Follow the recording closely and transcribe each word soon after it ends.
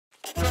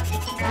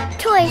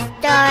Toy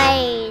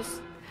Stories.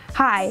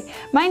 Hi,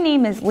 my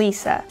name is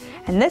Lisa,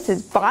 and this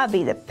is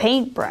Bobby the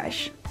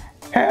paintbrush.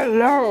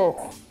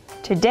 Hello.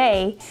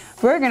 Today,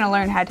 we're going to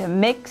learn how to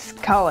mix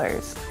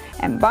colors,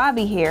 and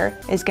Bobby here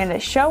is going to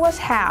show us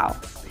how.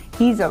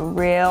 He's a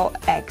real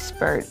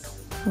expert.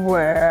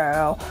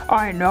 Well,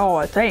 I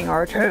know a thing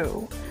or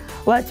two.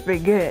 Let's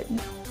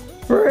begin.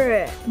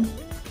 Red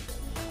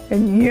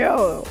and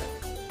yellow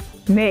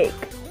make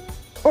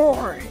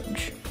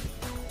orange.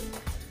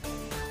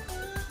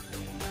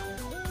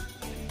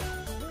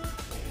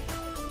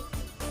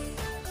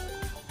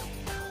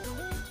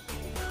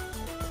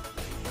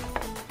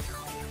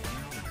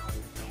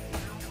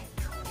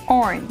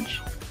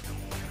 Orange.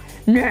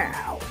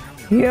 Now,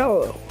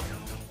 yellow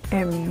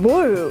and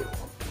blue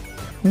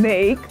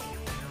make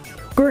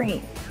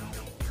green.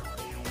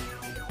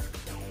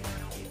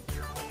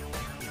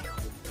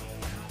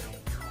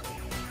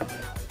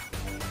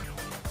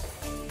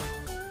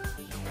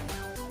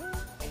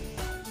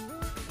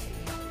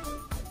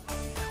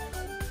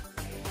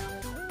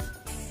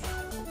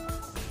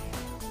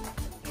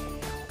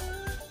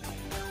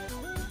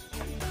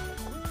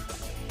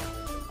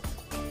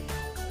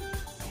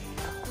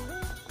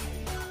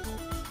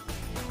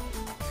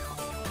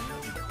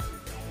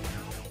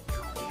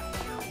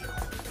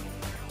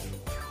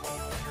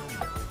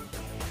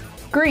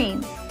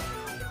 Green.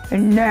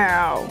 And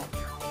now,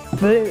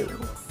 blue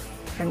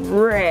and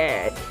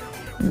red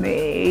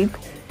make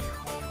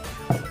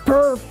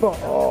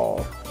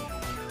purple.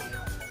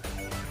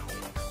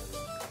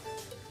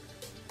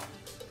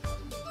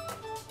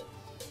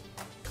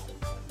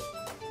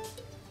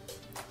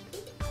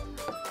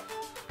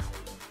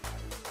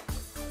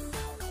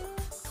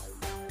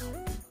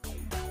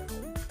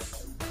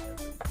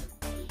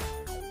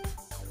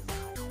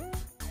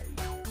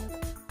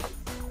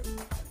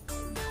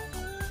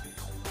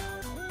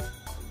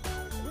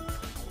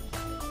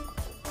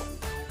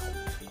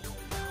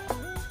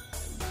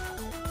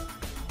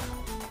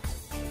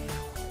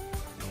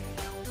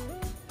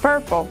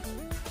 Purple.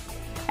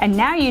 And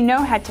now you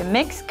know how to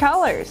mix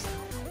colors.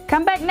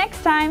 Come back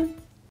next time.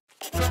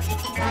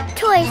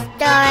 Toy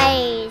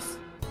Stories.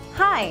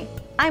 Hi,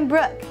 I'm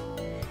Brooke,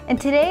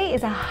 and today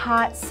is a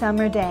hot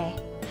summer day,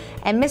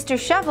 and Mr.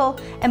 Shovel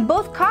and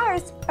both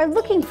cars are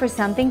looking for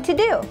something to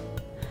do.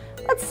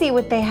 Let's see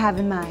what they have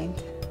in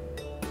mind.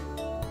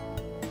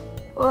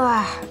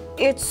 Ugh,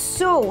 it's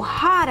so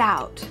hot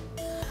out.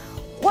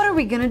 What are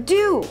we gonna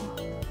do?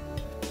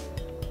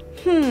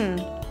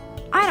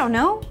 I don't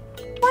know.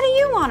 What do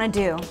you want to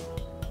do?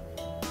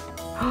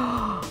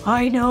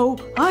 I know.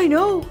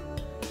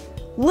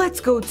 Let's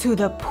go to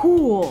the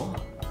pool.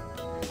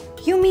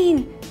 You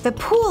mean the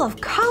pool of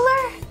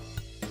color?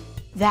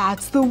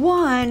 That's the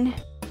one.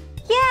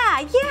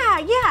 Yeah.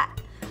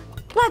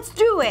 Let's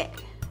do it.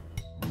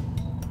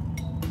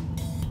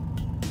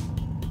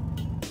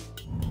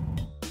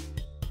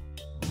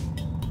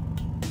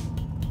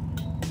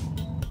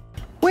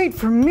 Wait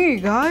for me,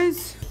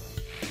 guys.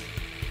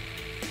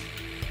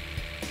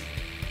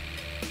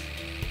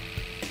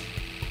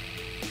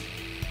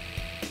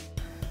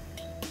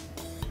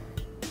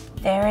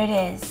 There it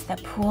is, the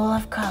pool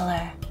of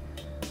color.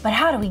 But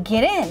how do we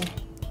get in?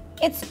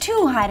 It's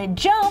too high to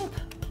jump.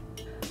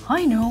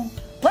 I know.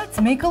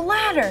 Let's make a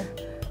ladder.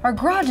 Our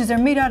garages are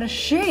made out of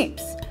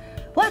shapes.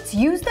 Let's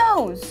use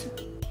those.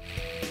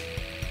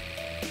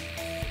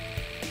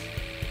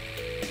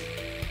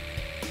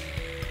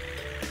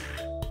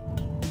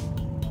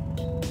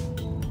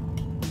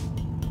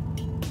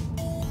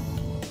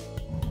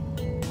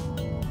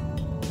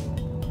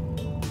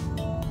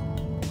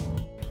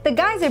 The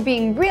guys are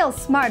being real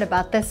smart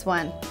about this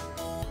one.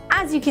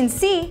 As you can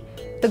see,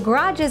 the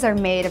garages are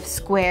made of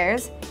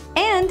squares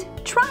and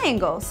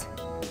triangles.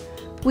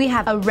 We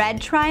have a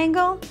red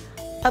triangle,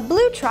 a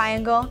blue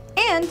triangle,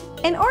 and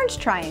an orange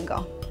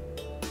triangle.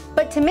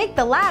 But to make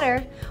the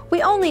ladder,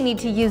 we only need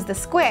to use the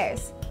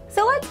squares.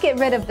 So let's get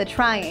rid of the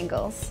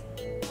triangles.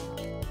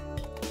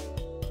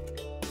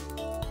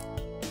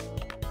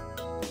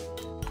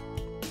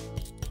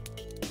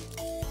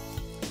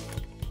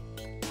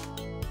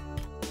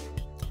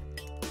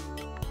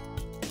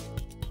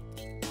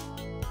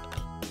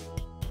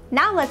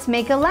 Now let's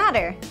make a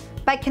ladder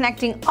by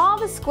connecting all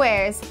the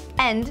squares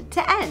end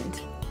to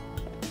end.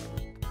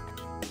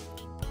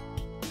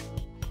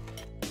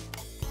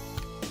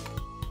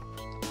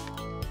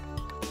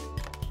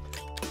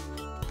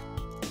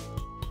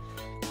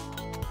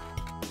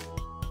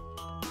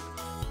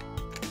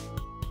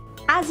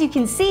 As you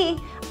can see,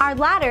 our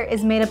ladder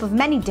is made up of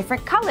many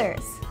different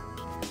colors.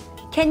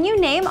 Can you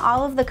name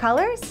all of the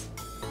colors?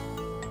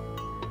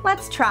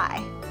 Let's try.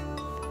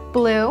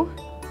 Blue,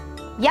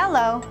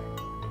 yellow,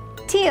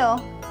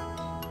 teal,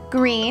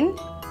 green,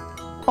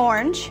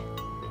 orange,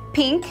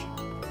 pink,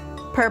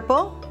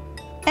 purple,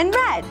 and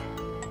red.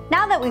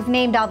 Now that we've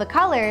named all the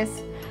colors,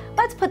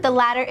 let's put the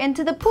ladder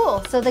into the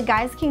pool so the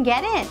guys can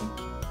get in.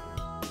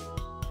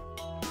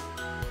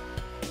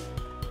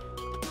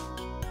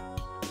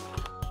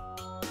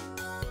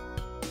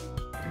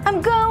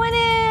 I'm going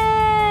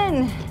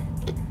in!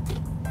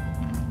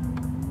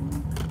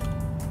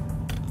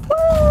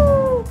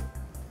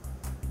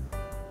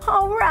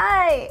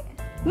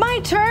 My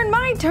turn,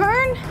 my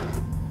turn.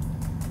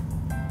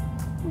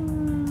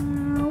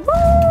 Woo!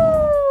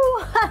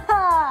 Ha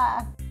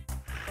ha!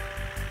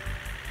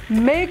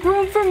 Make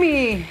room for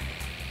me.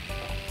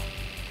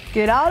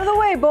 Get out of the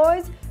way,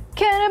 boys.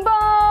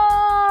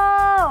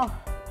 Cannonball!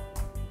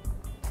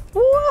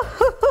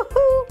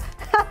 Woo-hoo-hoo-hoo!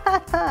 Ha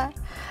ha ha!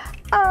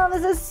 Oh,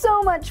 this is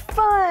so much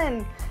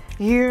fun!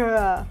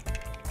 Yeah!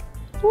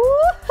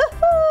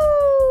 Woo-hoo-hoo!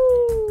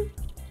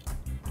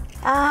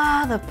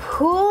 Ah, the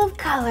pool of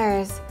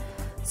colors.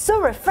 So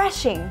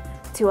refreshing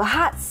to a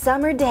hot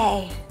summer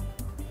day.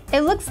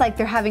 It looks like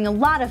they're having a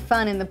lot of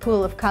fun in the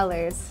pool of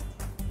colors.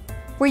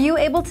 Were you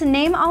able to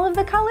name all of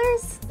the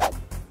colors?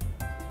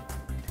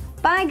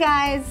 Bye,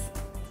 guys.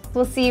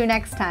 We'll see you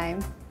next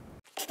time.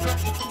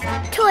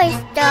 Toy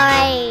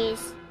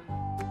Stories.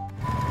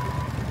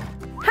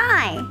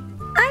 Hi,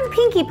 I'm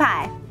Pinkie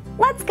Pie.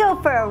 Let's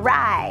go for a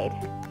ride.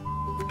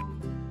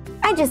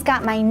 I just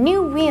got my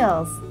new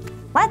wheels.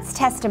 Let's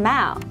test them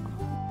out.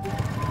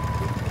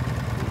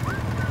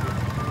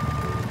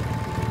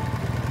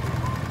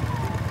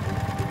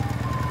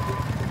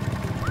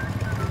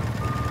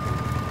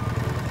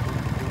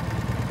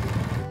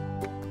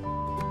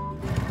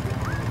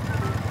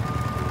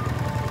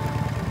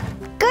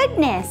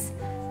 Goodness!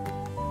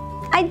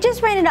 I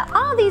just ran into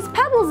all these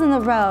pebbles in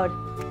the road.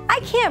 I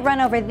can't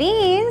run over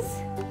these.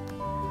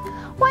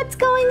 What's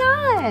going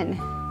on?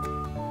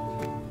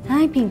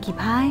 Hi, Pinkie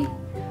Pie.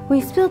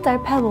 We spilled our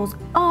pebbles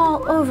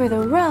all over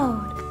the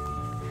road.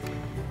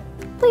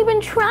 We've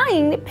been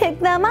trying to pick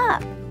them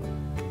up.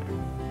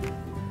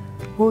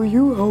 Will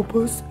you help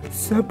us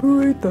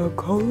separate the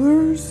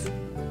colors?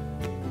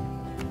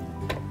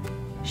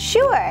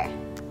 Sure.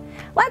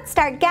 Let's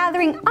start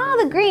gathering all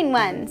the green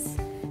ones.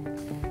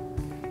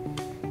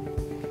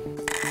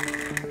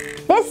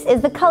 This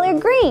is the color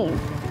green.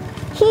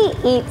 He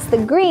eats the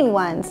green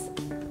ones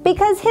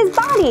because his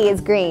body is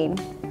green.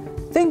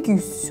 Thank you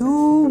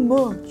so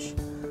much.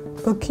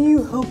 But can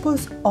you help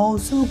us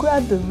also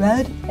grab the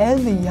red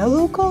and the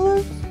yellow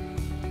colors?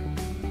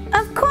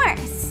 Of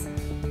course.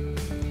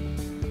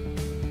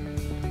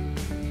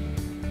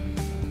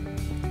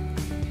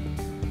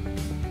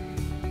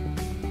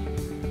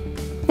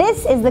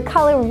 This is the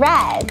color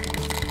red.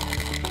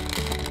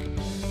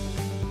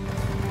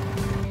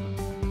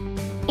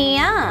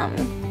 Yum!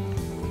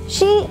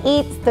 She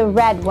eats the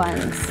red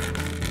ones.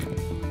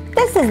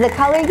 This is the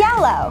color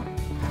yellow.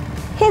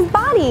 His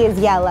body is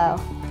yellow.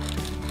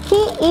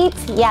 He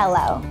eats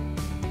yellow.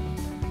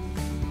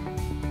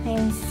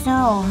 I'm so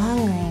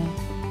hungry.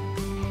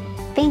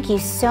 Thank you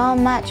so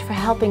much for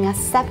helping us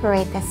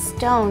separate the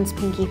stones,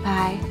 Pinkie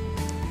Pie.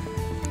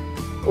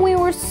 We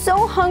were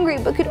so hungry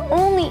but could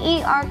only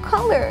eat our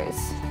colors.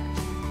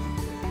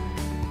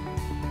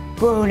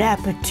 Bon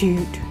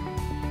appetit.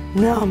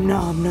 Nom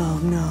nom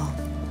nom nom.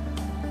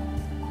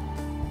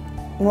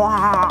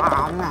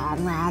 Wow,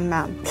 nom nom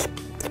nom.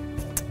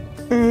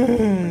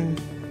 Mmm,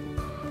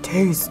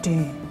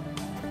 tasty.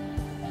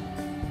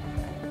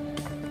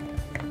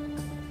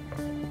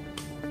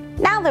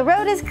 Now the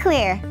road is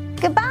clear.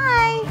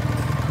 Goodbye.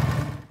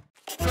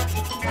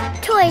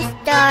 Toy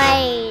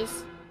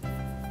Stories.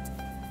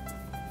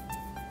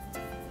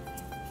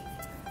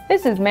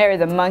 This is Mary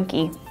the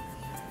monkey.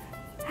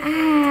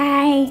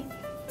 Hi.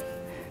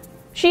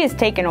 She is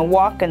taking a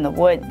walk in the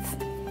woods.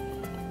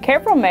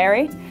 Careful,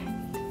 Mary.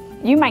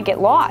 You might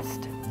get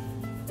lost.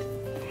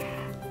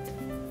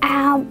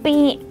 I'll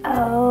be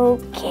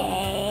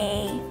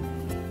okay.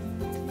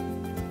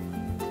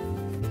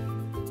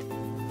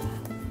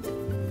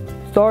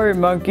 Sorry,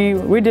 monkey.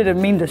 We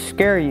didn't mean to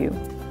scare you.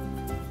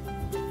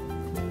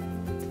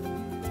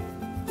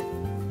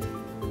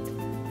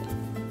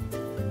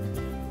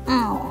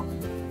 Oh,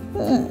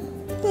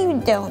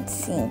 you don't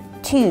seem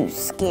too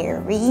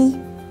scary.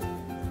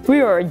 We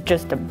are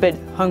just a bit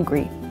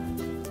hungry.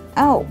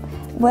 Oh,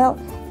 well,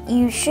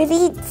 you should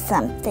eat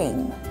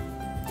something.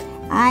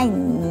 I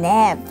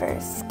never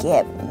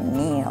skip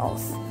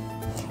meals.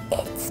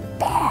 It's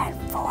bad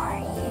for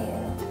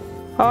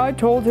you. I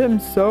told him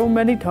so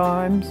many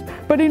times,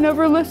 but he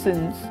never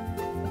listens.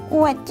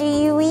 What do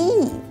you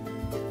eat?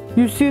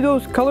 You see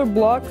those color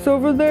blocks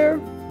over there?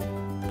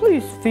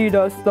 Please feed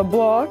us the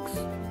blocks.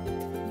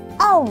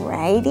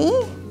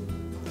 Alrighty.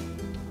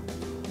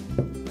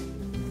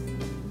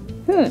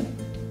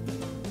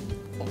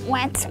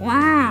 What's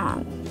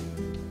wrong?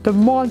 The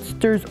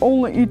monsters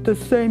only eat the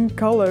same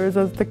colors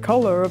as the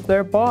color of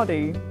their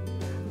body.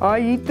 I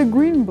eat the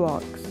green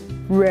blocks,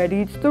 red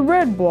eats the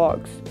red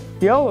blocks,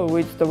 yellow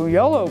eats the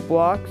yellow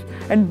blocks,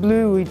 and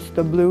blue eats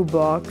the blue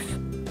blocks.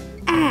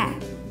 Ah,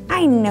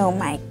 I know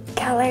my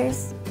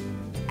colors.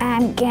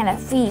 I'm gonna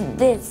feed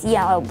this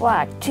yellow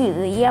block to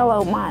the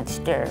yellow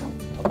monster.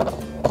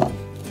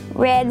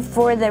 Red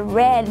for the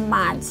red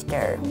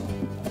monster.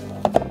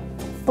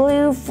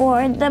 Blue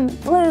for the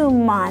blue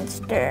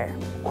monster.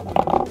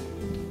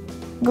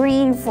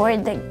 Green for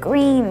the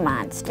green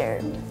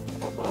monster.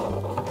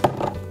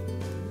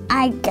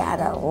 I got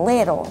a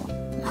little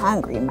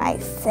hungry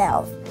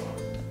myself.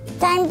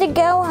 Time to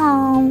go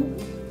home.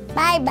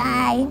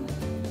 Bye-bye.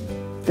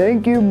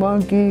 Thank you,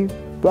 monkey.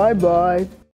 Bye-bye.